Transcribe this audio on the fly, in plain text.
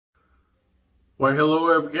Well,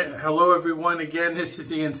 hello everyone. Again, this is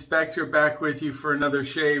the inspector back with you for another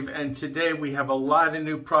shave. And today we have a lot of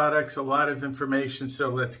new products, a lot of information. So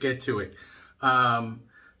let's get to it.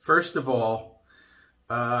 First of all,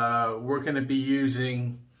 we're going to be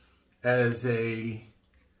using as a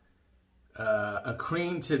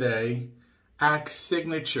cream today, Axe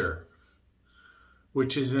Signature,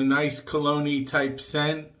 which is a nice cologne type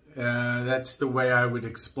scent. That's the way I would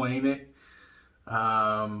explain it.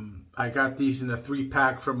 I got these in a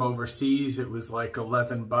 3-pack from overseas. It was like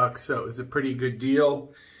 11 bucks, so it was a pretty good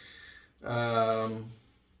deal.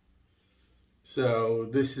 So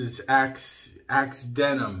this is Axe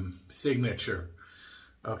Denim Signature.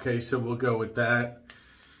 Okay, so we'll go with that.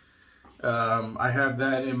 I have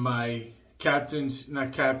that in my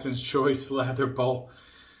not Captain's Choice leather bowl,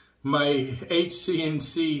 my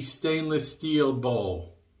HC&C stainless steel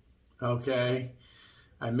bowl. Okay.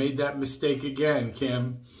 I made that mistake again,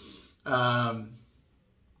 Kim. So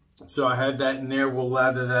I had that in there. We'll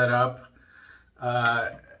lather that up.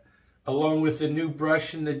 Along with the new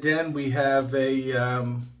brush in the den, we have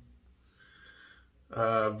a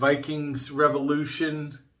Vikings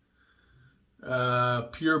Revolution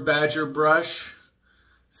Pure Badger brush.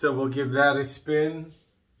 So we'll give that a spin.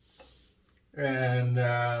 And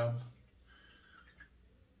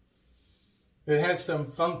it has some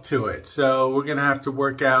funk to it, so we're gonna have to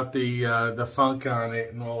work out the funk on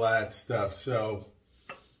it and all that stuff. So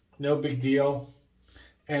no big deal.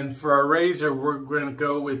 And for our razor, we're gonna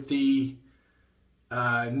go with the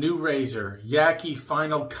new razor, Yaqi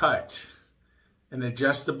Final Cut. An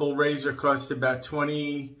adjustable razor, cost about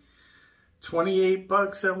 28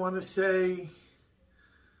 bucks, I want to say,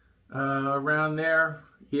 around there.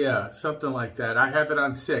 Yeah, something like that. I have it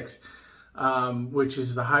on 6. Which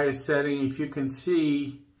is the highest setting. If you can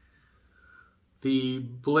see, the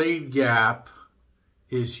blade gap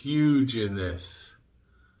is huge in this.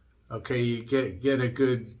 Okay, you get a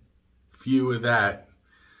good view of that.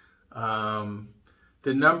 The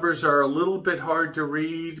numbers are a little bit hard to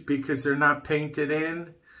read because they're not painted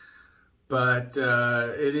in, but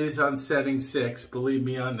it is on setting 6, believe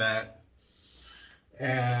me on that.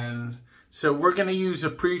 And so we're going to use a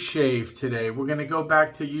pre-shave today. We're going to go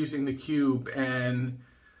back to using the cube. And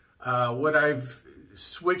what I've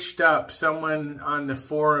switched up, someone on the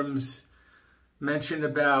forums mentioned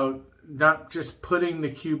about not just putting the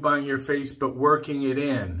cube on your face, but working it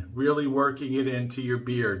in, really working it into your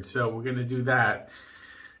beard. So we're going to do that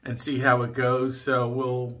and see how it goes. So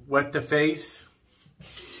we'll wet the face.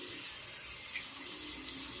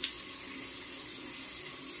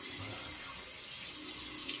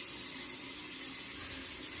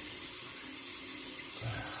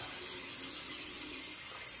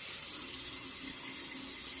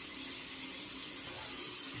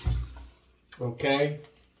 Okay.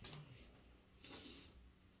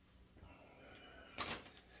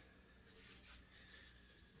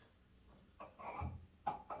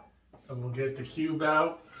 And we'll get the cube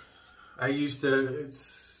out. I used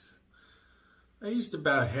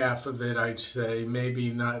about half of it, I'd say,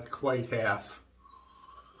 maybe not quite half.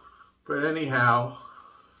 But anyhow,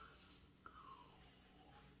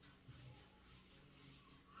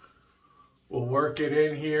 we'll work it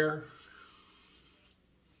in here.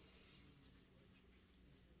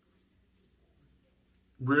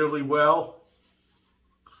 Really well.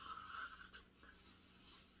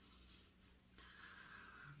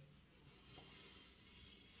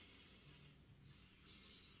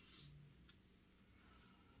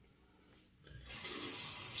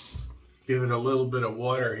 Give it a little bit of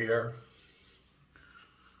water here.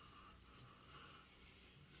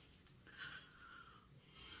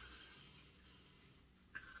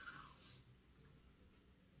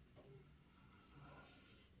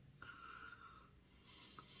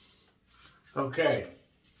 Okay.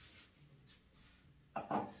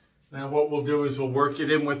 Now what we'll do is we'll work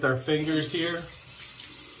it in with our fingers here.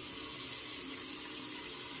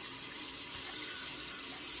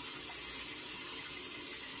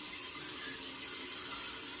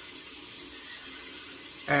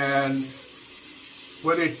 And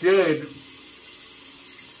what it did,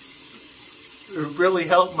 it really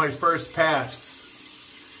helped my first pass.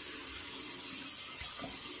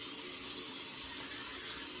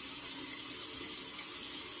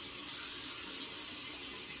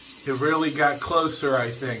 It really got closer,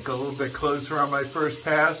 I think, a little bit closer on my first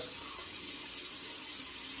pass.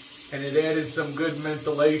 And it added some good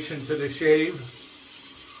mentholation to the shave.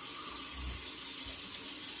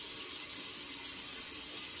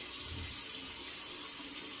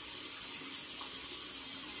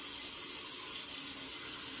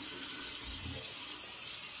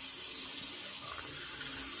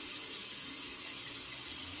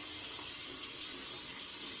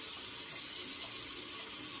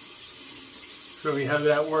 So we have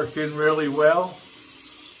that worked in really well.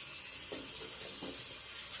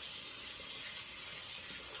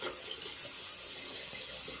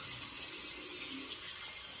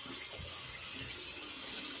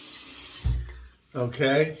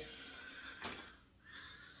 Okay.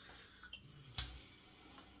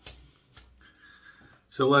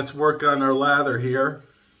 So let's work on our lather here.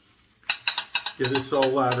 Get this all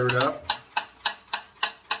lathered up.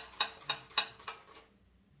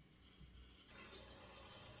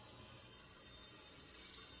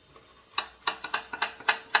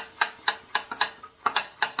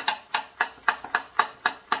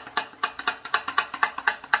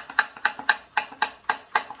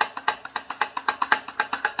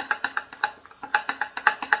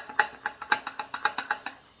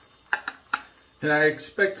 And I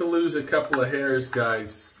expect to lose a couple of hairs,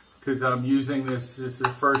 guys, because I'm using this as a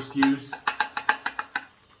first use.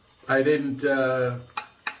 I didn't,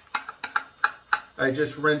 I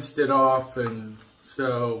just rinsed it off, and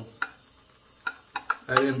so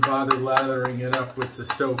I didn't bother lathering it up with the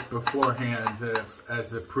soap beforehand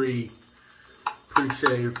as a pre-shave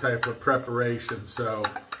type of preparation. So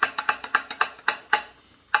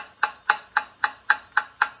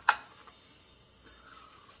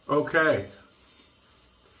okay.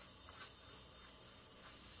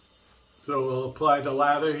 So we'll apply the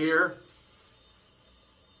lather here.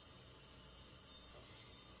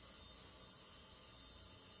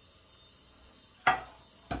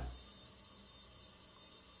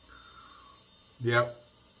 Yep.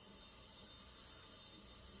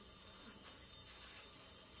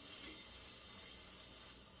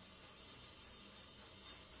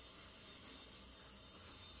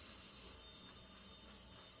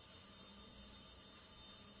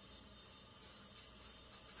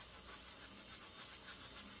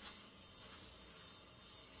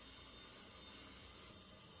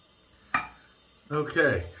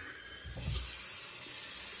 Okay.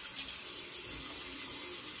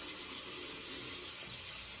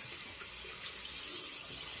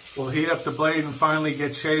 We'll heat up the blade and finally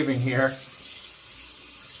get shaving here.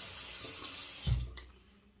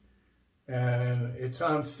 And it's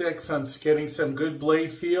on 6. I'm getting some good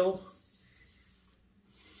blade feel.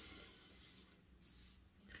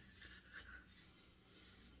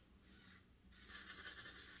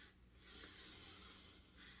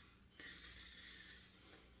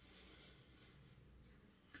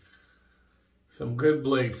 Some good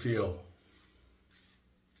blade feel.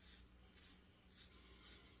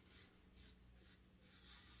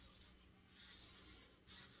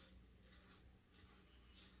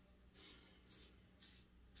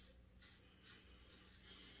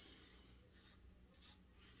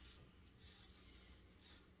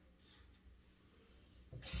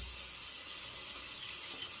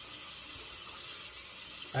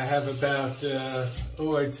 I have about,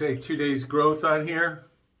 I'd say 2 days growth on here.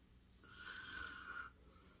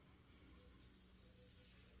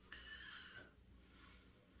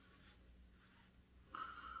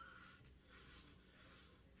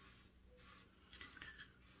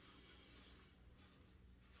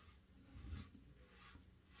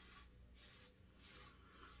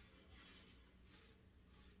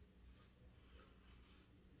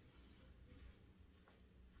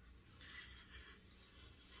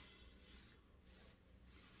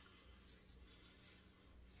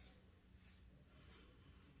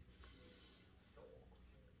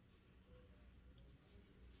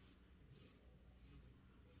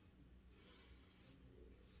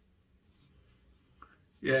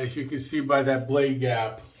 Yeah, as you can see by that blade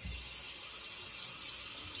gap.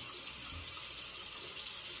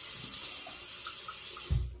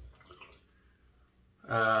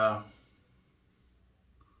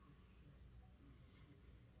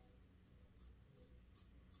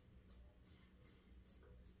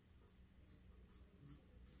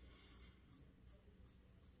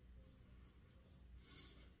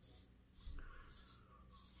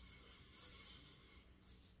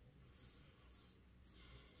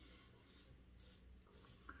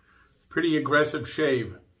 Pretty aggressive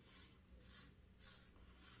shave.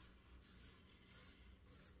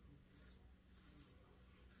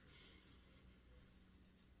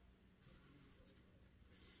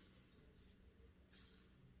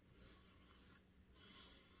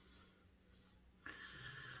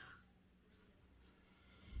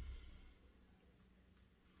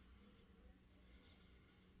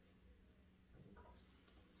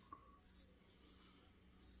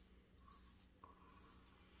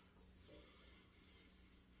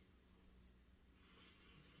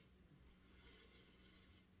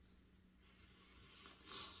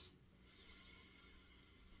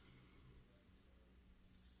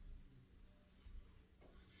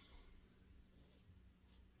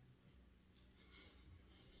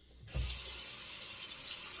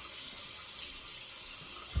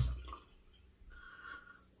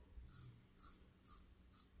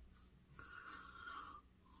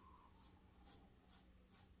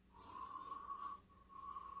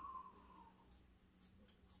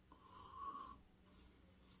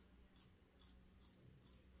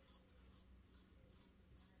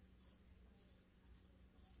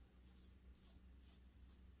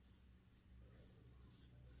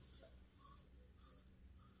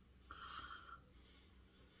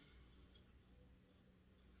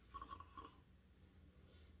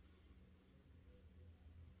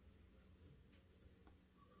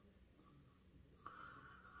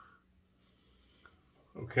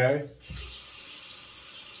 Okay.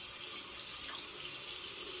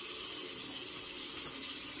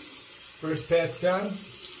 First pass done.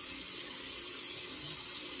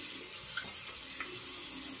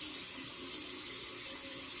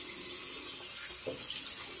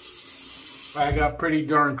 I got pretty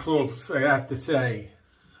darn close, I have to say.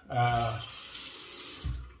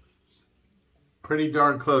 Pretty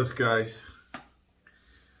darn close, guys.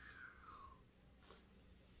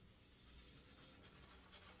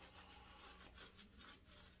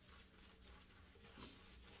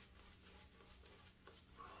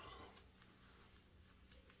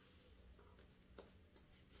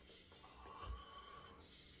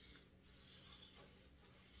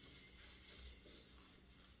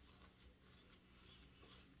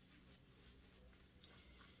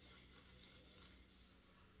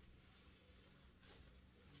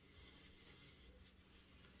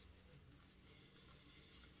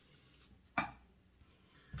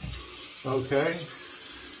 Okay.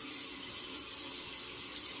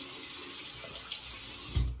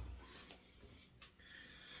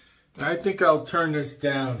 I think I'll turn this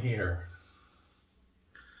down here.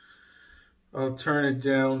 I'll turn it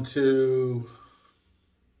down to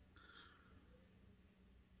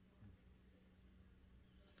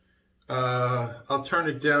I'll turn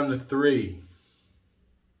it down to 3.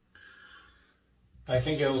 I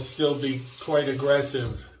think it'll still be quite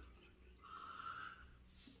aggressive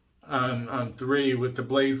on 3 with the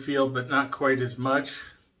blade feel, but not quite as much.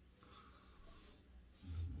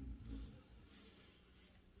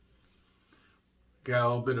 Got a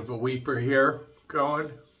little bit of a weeper here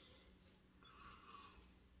going.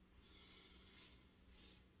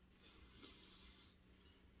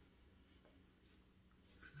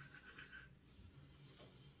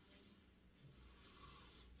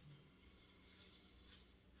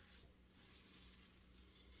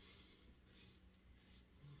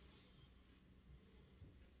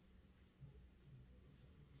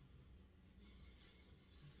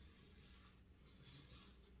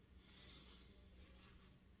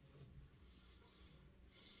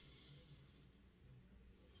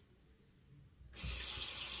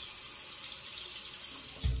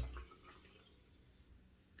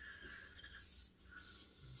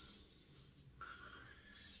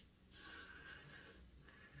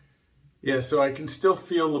 Yeah, so I can still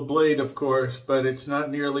feel the blade, of course, but it's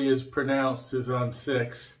not nearly as pronounced as on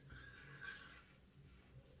 6.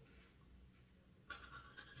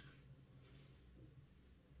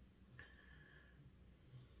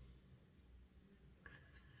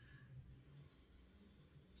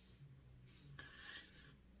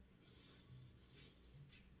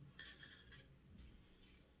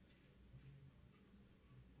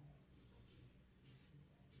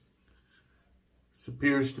 This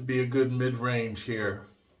appears to be a good mid-range here.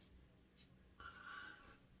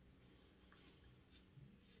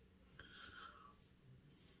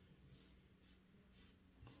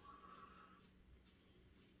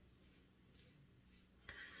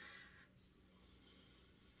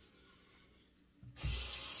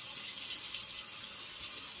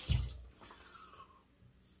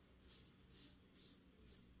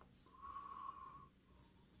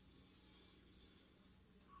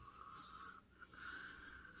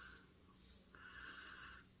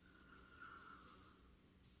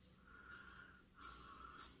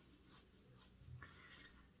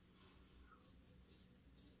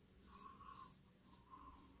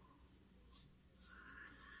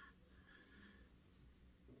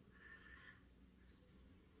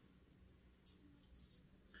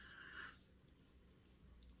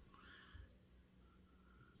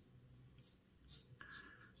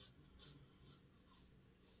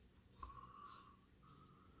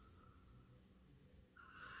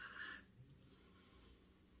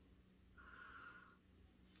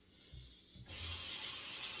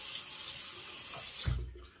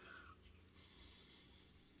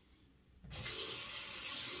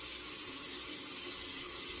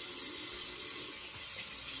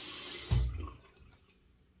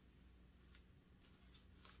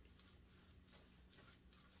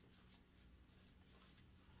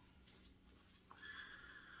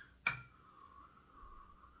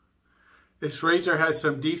 This razor has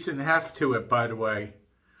some decent heft to it, by the way.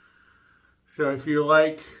 So if you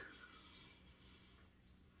like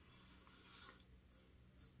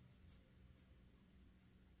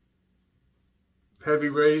heavy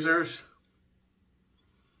razors,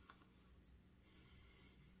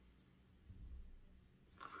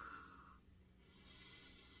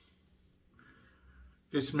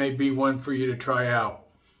 this may be one for you to try out.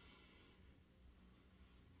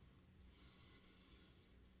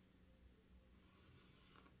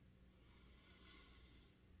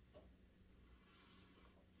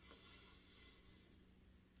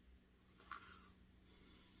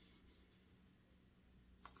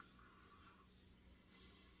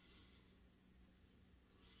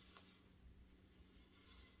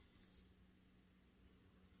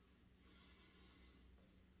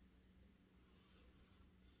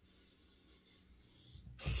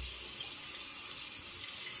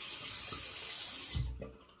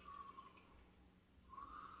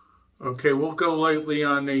 Okay, we'll go lightly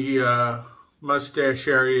on the mustache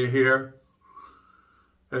area here,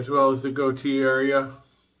 as well as the goatee area.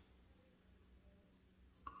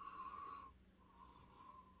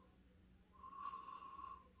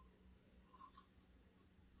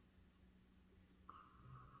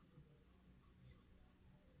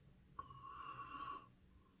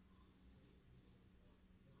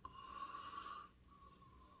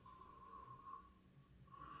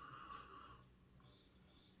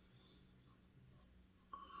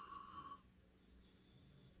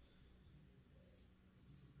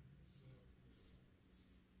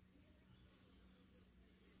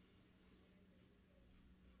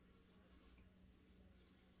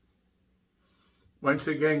 Once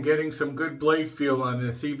again, getting some good blade feel on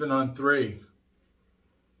this, even on 3.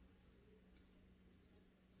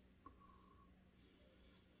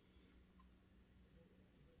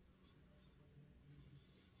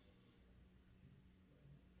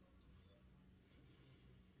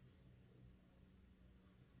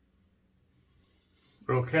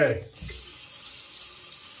 Okay.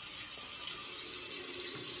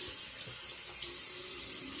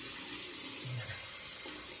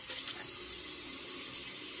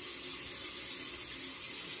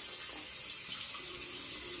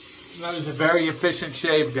 That was a very efficient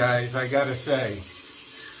shave, guys, I gotta say.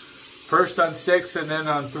 First on 6 and then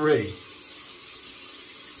on 3.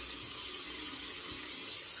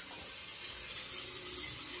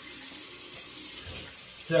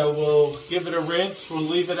 So we'll give it a rinse, we'll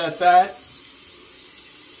leave it at that.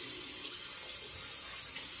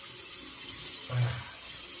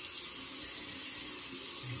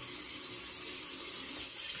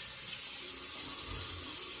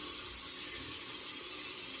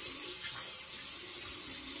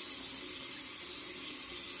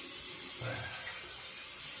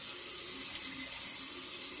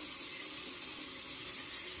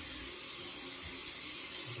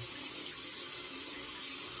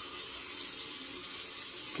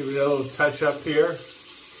 Give it a little touch up here.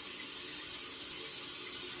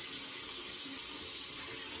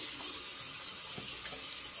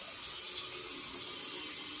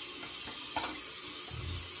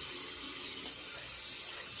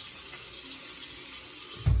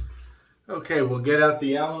 Okay, we'll get out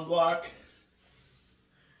the Allen block.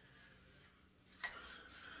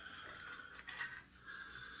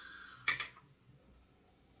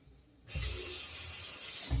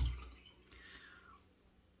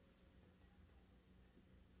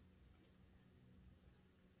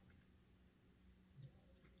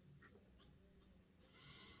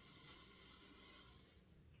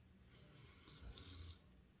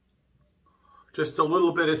 Just a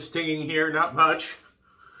little bit of stinging here, not much.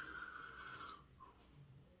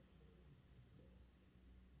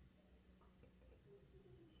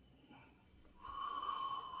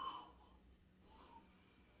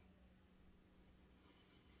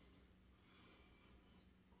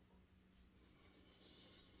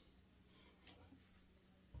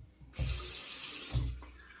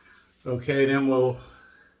 Okay, then we'll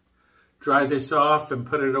dry this off and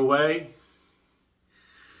put it away.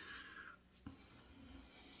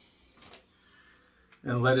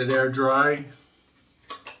 And let it air dry.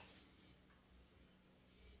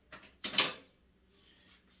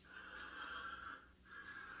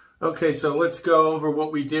 Okay, so let's go over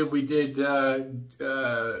what we did. We did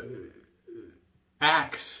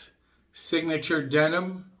Axe Signature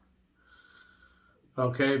Denim.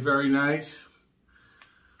 Okay, very nice.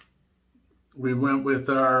 We went with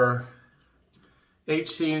our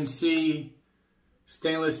HCNC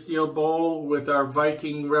stainless steel bowl with our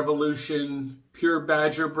Viking Revolution Pure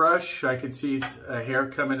Badger brush. I can see a hair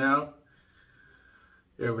coming out.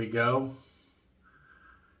 There we go.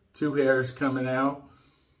 2 hairs coming out.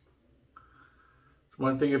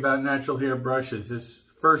 One thing about natural hair brushes, it's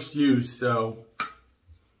first use, so.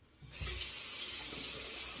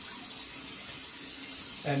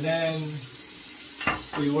 And then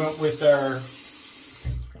we went with our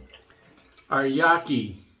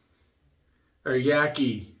Yaqi, or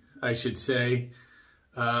Yaqi, I should say,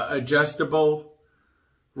 adjustable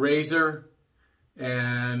razor,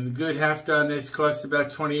 and good heft on this, cost about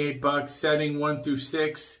 28 bucks, setting 1 through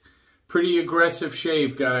 6. Pretty aggressive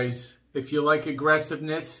shave, guys. If you like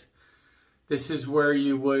aggressiveness, this is where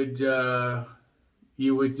you would do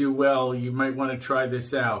well. You might want to try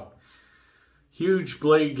this out. Huge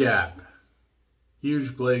blade gap.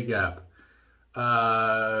 Huge blade gap.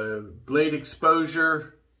 Blade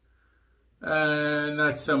exposure,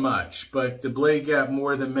 not so much, but the blade gap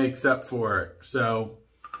more than makes up for it. So,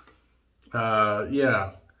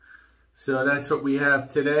 yeah. So that's what we have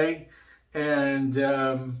today. And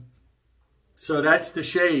So that's the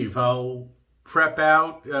shave. I'll prep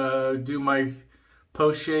out, do my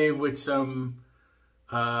post shave with some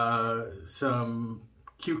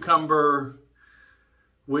cucumber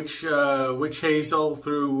witch hazel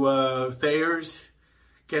through Thayer's.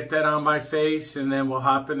 Get that on my face, and then we'll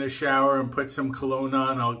hop in the shower and put some cologne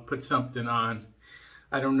on. I'll put something on.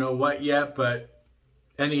 I don't know what yet, but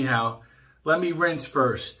anyhow, let me rinse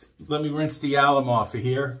first. Let me rinse the alum off of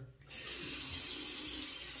here.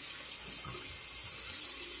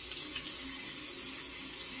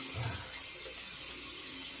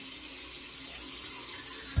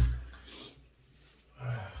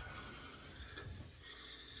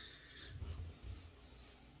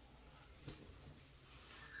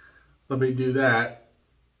 Let me do that.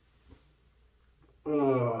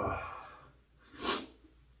 And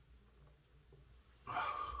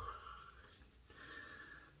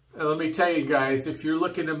let me tell you guys, if you're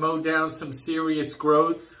looking to mow down some serious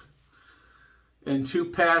growth in 2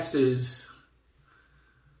 passes,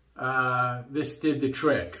 this did the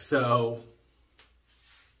trick. So,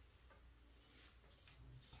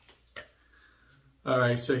 all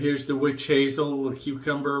right, so here's the witch hazel, the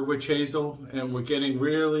cucumber witch hazel, and we're getting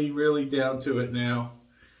really, really down to it now.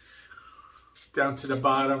 Down to the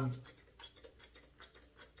bottom.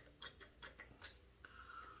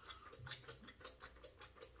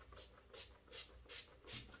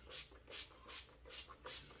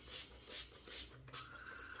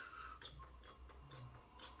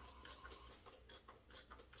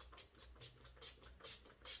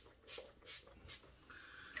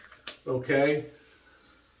 Okay.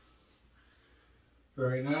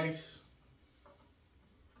 Very nice.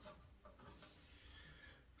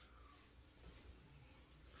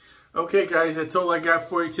 Okay, guys, that's all I got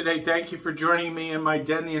for you today. Thank you for joining me in my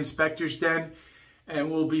den, the Inspector's Den, and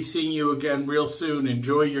we'll be seeing you again real soon.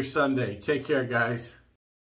 Enjoy your Sunday. Take care, guys.